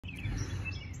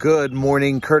Good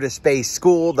morning, Curtis Bay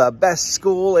School, the best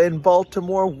school in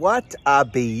Baltimore. What a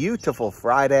beautiful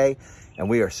Friday. And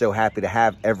we are so happy to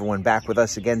have everyone back with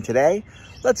us again today.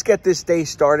 Let's get this day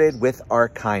started with our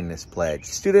kindness pledge.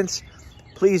 Students,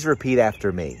 please repeat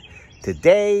after me.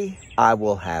 Today, I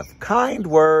will have kind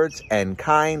words and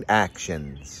kind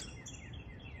actions.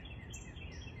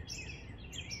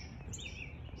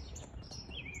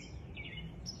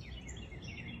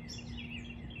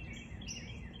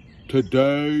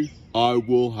 Today, I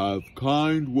will have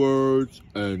kind words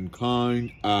and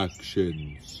kind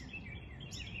actions.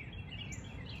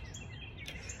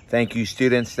 Thank you,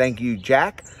 students. Thank you,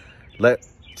 Jack.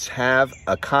 Let's have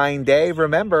a kind day.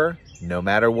 Remember, no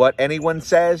matter what anyone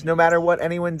says, no matter what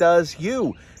anyone does,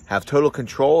 you have total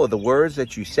control of the words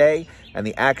that you say and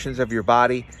the actions of your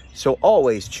body. So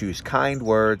always choose kind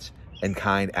words and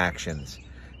kind actions.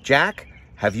 Jack,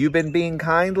 have you been being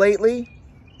kind lately?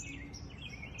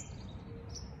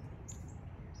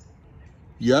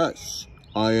 Yes,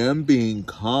 I am being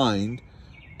kind,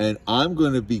 and I'm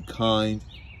going to be kind,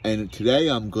 and today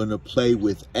I'm going to play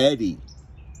with Eddie.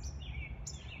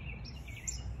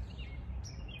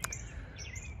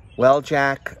 Well,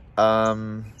 Jack,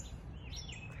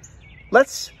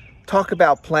 let's talk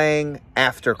about playing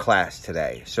after class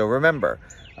today. So remember,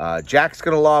 Jack's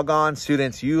going to log on.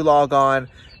 Students, you log on.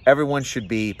 Everyone should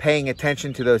be paying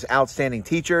attention to those outstanding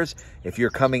teachers. If you're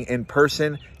coming in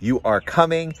person, you are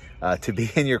coming to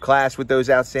be in your class with those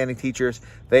outstanding teachers.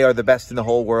 They are the best in the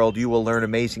whole world. You will learn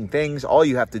amazing things. All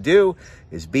you have to do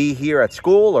is be here at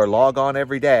school or log on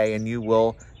every day, and you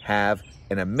will have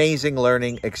an amazing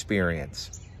learning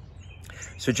experience.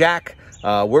 So, Jack,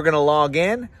 we're going to log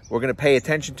in. We're going to pay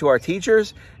attention to our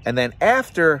teachers. And then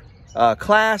after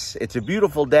class, it's a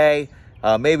beautiful day.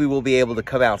 Maybe we'll be able to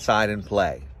come outside and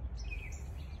play.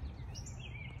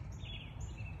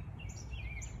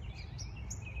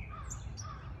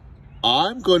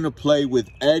 I'm going to play with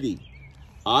Eddie.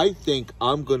 I think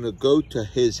I'm going to go to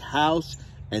his house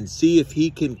and see if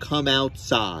he can come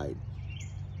outside.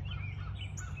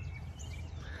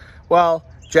 Well,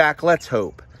 Jack, let's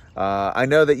hope. I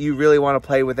know that you really want to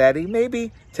play with Eddie.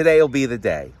 Maybe today will be the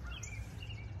day.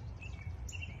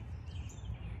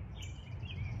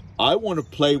 I want to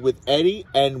play with Eddie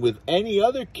and with any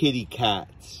other kitty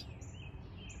cats.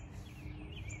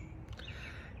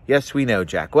 Yes, we know,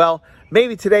 Jack. Well,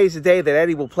 maybe today's the day that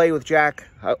Eddie will play with Jack.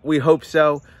 We hope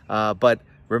so. But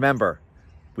remember,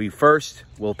 we first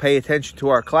will pay attention to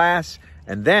our class,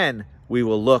 and then we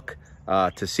will look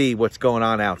to see what's going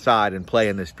on outside and play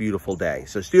in this beautiful day.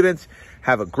 So students,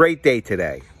 have a great day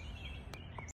today.